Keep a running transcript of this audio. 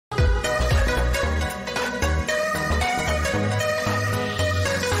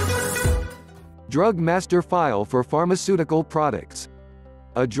Drug Master File for Pharmaceutical Products.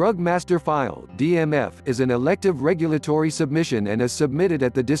 A Drug Master File (DMF) is an elective regulatory submission and is submitted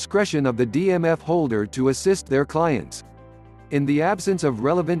at the discretion of the DMF holder to assist their clients. In the absence of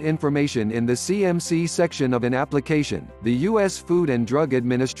relevant information in the CMC section of an application, the U.S. Food and Drug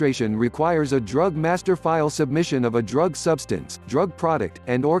Administration requires a Drug Master File submission of a drug substance, drug product,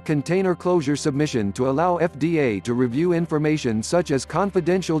 and/or container closure submission to allow FDA to review information such as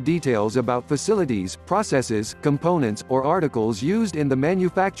confidential details about facilities, processes, components, or articles used in the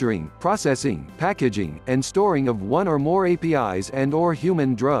manufacturing, processing, packaging, and storing of one or more APIs and/or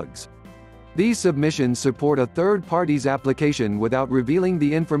human drugs. These submissions support a third party's application without revealing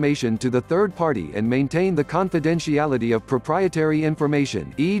the information to the third party and maintain the confidentiality of proprietary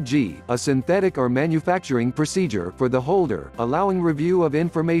information, e.g., a synthetic or manufacturing procedure, for the holder, allowing review of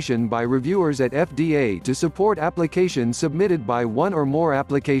information by reviewers at FDA to support applications submitted by one or more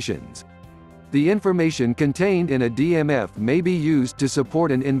applications. The information contained in a DMF may be used to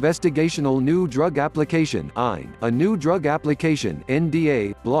support an investigational new drug application (IND), a new drug application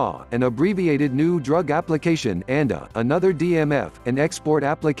 (NDA), BLA, an abbreviated new drug application (ANDA), another DMF, an export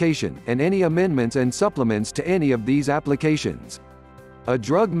application, and any amendments and supplements to any of these applications. A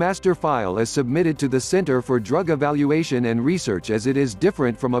Drug Master File is submitted to the Center for Drug Evaluation and Research as it is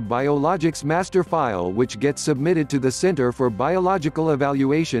different from a Biologics Master File which gets submitted to the Center for Biological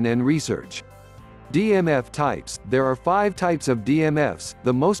Evaluation and Research. Dmf types. There are 5 types of DMFs,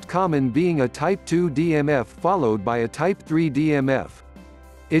 the most common being a Type 2 DMF followed by a Type 3 DMF.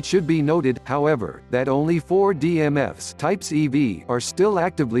 It should be noted, however, that only 4 DMFs types EV are still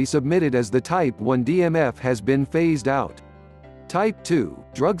actively submitted as the Type 1 DMF has been phased out. Type 2,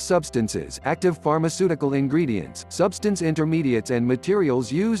 drug substances, active pharmaceutical ingredients, substance intermediates and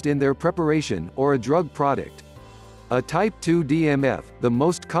materials used in their preparation, or a drug product. A Type 2 DMF, the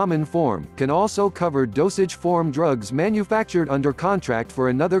most common form, can also cover dosage form drugs manufactured under contract for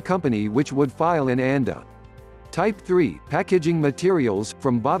another company which would file an ANDA. Type 3, packaging materials,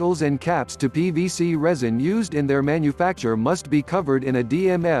 from bottles and caps to PVC resin used in their manufacture must be covered in a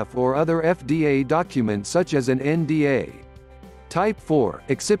DMF or other FDA document such as an NDA. Type 4,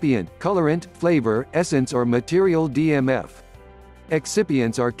 excipient, colorant, flavor, essence or material DMF.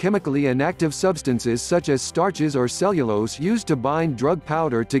 Excipients are chemically inactive substances such as starches or cellulose used to bind drug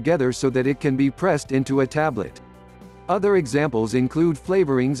powder together so that it can be pressed into a tablet. Other examples include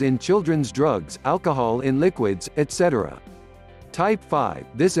flavorings in children's drugs, alcohol in liquids, etc. Type 5,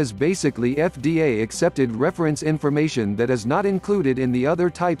 this is basically FDA-accepted reference information that is not included in the other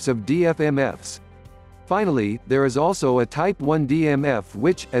types of DFMFs. Finally, there is also a Type 1 DMF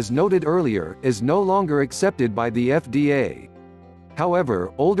which, as noted earlier, is no longer accepted by the FDA.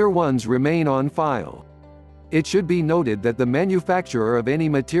 However, older ones remain on file. It should be noted that the manufacturer of any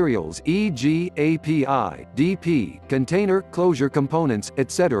materials, e.g., API, DP, container, closure components,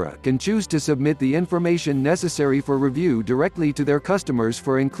 etc., can choose to submit the information necessary for review directly to their customers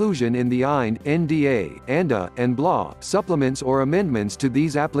for inclusion in the IND, NDA, ANDA, and BLA supplements or amendments to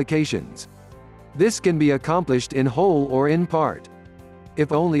these applications. This can be accomplished in whole or in part.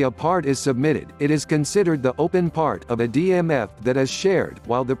 If only a part is submitted, it is considered the open part of a DMF that is shared,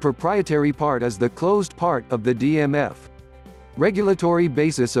 while the proprietary part is the closed part of the DMF. Regulatory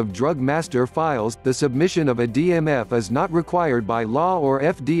basis of Drug Master Files. The submission of a DMF is not required by law or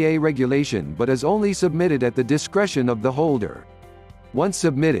FDA regulation but is only submitted at the discretion of the holder. Once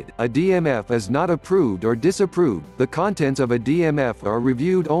submitted, a DMF is not approved or disapproved. The contents of a DMF are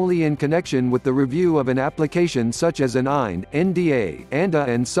reviewed only in connection with the review of an application such as an IND, NDA, ANDA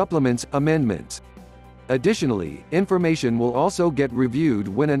and supplements, amendments. Additionally, information will also get reviewed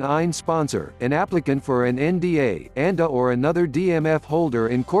when an IND sponsor, an applicant for an NDA, ANDA or another DMF holder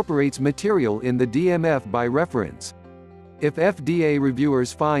incorporates material in the DMF by reference. If FDA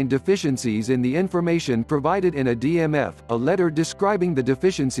reviewers find deficiencies in the information provided in a DMF, a letter describing the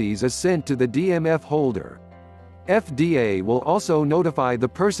deficiencies is sent to the DMF holder. FDA will also notify the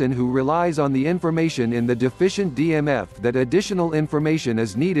person who relies on the information in the deficient DMF that additional information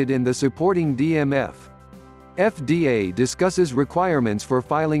is needed in the supporting DMF. FDA discusses requirements for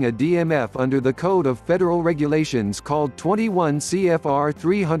filing a DMF under the Code of Federal Regulations called 21 CFR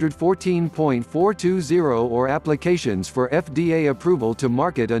 314.420 or applications for FDA approval to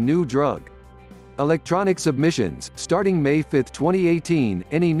market a new drug. Electronic submissions. Starting May 5, 2018,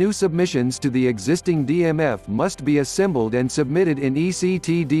 any new submissions to the existing DMF must be assembled and submitted in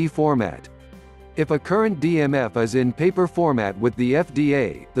eCTD format. If a current DMF is in paper format with the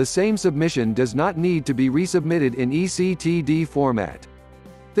FDA, the same submission does not need to be resubmitted in eCTD format.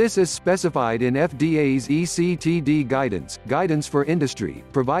 This is specified in FDA's ECTD guidance for industry,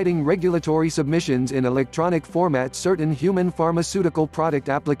 providing regulatory submissions in electronic format certain human pharmaceutical product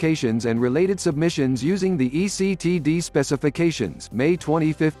applications and related submissions using the ECTD specifications, May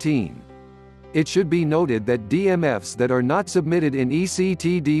 2015. It should be noted that DMFs that are not submitted in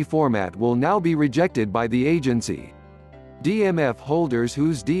ECTD format will now be rejected by the agency. DMF holders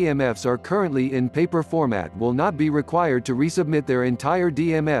whose DMFs are currently in paper format will not be required to resubmit their entire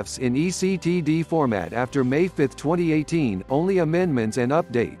DMFs in ECTD format after May 5, 2018, only amendments and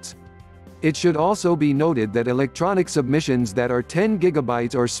updates. It should also be noted that electronic submissions that are 10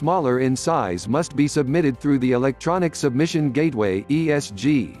 GB or smaller in size must be submitted through the Electronic Submission Gateway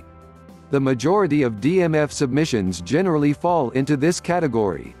 (ESG). The majority of DMF submissions generally fall into this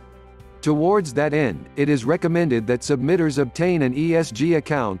category. Towards that end, it is recommended that submitters obtain an ESG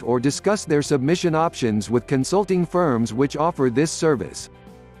account or discuss their submission options with consulting firms which offer this service.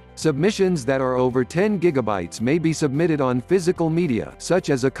 Submissions that are over 10 GB may be submitted on physical media, such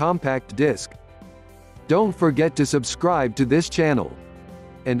as a compact disc. Don't forget to subscribe to this channel.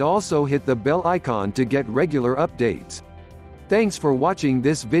 And also hit the bell icon to get regular updates. Thanks for watching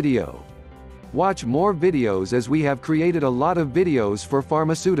this video. Watch more videos as we have created a lot of videos for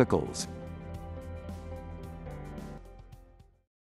pharmaceuticals.